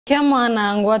Kiama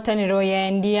na ngwataniro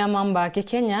ya NKIAMA MBAKI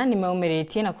Kenya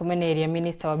nimeumiretie na kumeneeria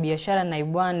Minister wa biashara na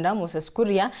Uganda Moses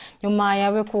KURIA nyuma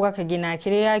yawe kuga kagina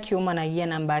kiria kiumanagia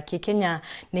na MBAKI Kenya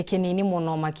ni kinini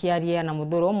muno makiaria na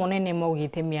muthuro munene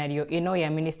maugite miario ino ya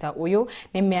minister uyu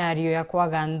ni miario ya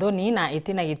kwaga ndoni na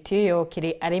itina gitio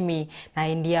kiri arimi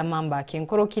na NKIAMA MBAKI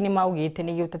nkuruki ni maugite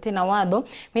ni giutate na watho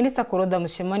minister kurotha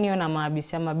mucemanio na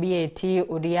maabisa ma BAT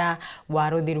uria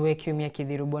waruthirwe kiumia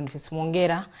kithiru Boniface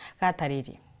Mwongera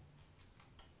gatariri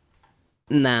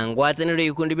na ngwataniro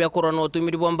ikundi bya KURWA no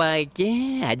UTUMIRI bwa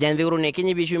MBAKI ajanthiguru ne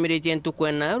Kenya bishumirite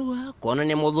Tutikwenda kona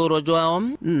ne muthuro jwao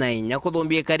na inya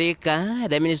kuthumbia karika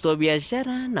da minister wa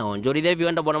biashara na onjorithia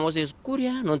viwanda bwana Moses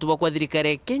KURIA no ntuba kwa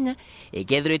thirikari Kenya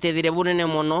ikethirite thire bunene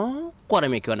muno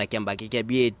kwaramia kiwanda kia MBAKI kia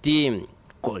BAT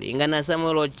kulingana na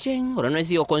Samuel Ocheng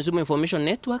uranesi wa Consumer Information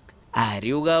Network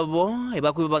BARIUGA bo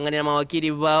ibakubangania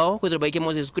mawakili bao kuthiribaikia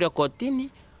Moses KURIA kotini.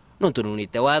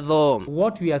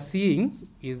 What we are seeing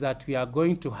is that we are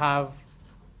going to have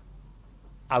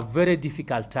a very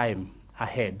difficult time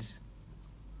ahead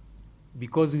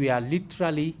because we are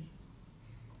literally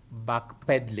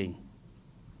backpedaling.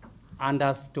 And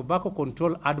as tobacco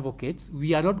control advocates,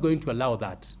 we are not going to allow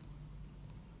that.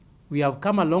 We have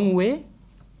come a long way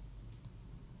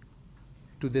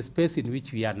to the space in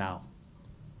which we are now.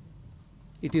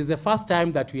 It is the first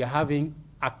time that we are having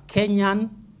a Kenyan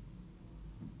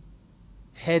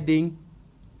heading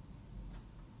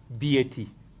BAT.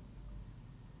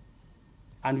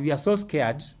 And we are so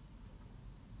scared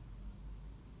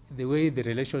the way the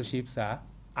relationships are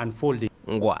unfolding.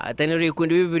 Ngwataniro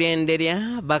ikundi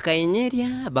bibirenderia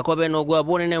bakainyeria bakobe no gwa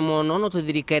bonene mono no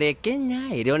THIRIKARI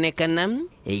Kenya irionekana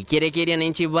ikirekeria na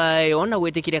nchi bayo na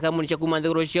gwetekiria kamuni cha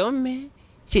kumanthiguro ciome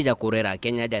cija kurera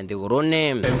Kenya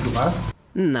janthigurone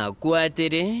na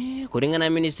kuatere kuringana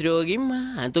ministry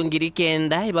ogima antongiri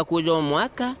kenda ibakujo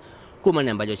mwaka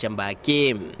kumanya mbajo cha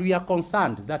MBAKI. We are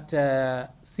concerned that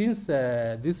since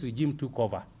this regime took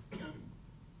over,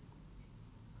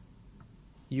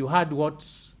 you heard what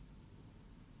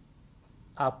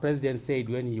our president said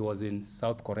when he was in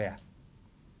South Korea.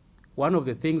 One of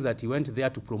the things that he went there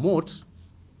to promote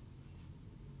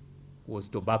was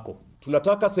tobacco.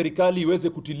 Tunataka serikali iweze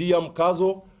kutilia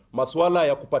mkazo masuala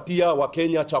ya kupatia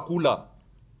Wakenya chakula.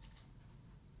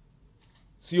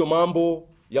 Sio mambo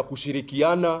ya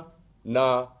kushirikiana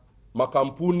na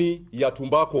makampuni ya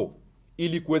tumbako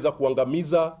ili kuweza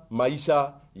kuangamiza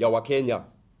maisha ya Wakenya.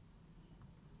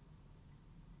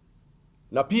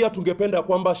 Na pia tungependa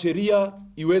kwamba sheria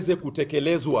iweze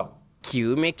kutekelezwa.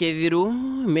 Kiume kethiru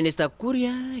Minister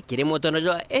KURIA kirimo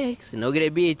tonojo X no gire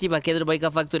BAT bakethru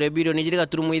baika factory biro nijiriga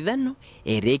turumu ithano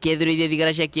ere kethiru ithia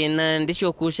thigara cia kina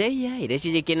ndicio kusheia ire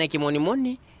cije kina kimoni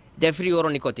moni the free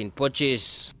or nicotine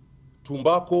pouches.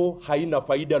 Tumbako haina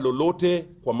faida lolote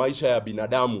kwa maisha ya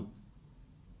binadamu.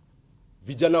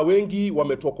 Vijana wengi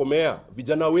wametokomea,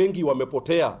 vijana wengi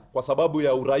wamepotea kwa sababu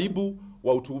ya uraibu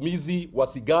wa utumizi wa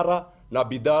sigara na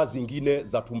bidhaa zingine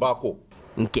za tumbako.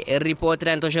 Nke reporter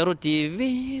Antosharu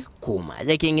TV kuma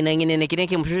ya kingine ngine nekine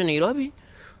kimshusho Nairobi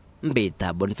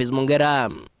mbita Boniface Mwongera.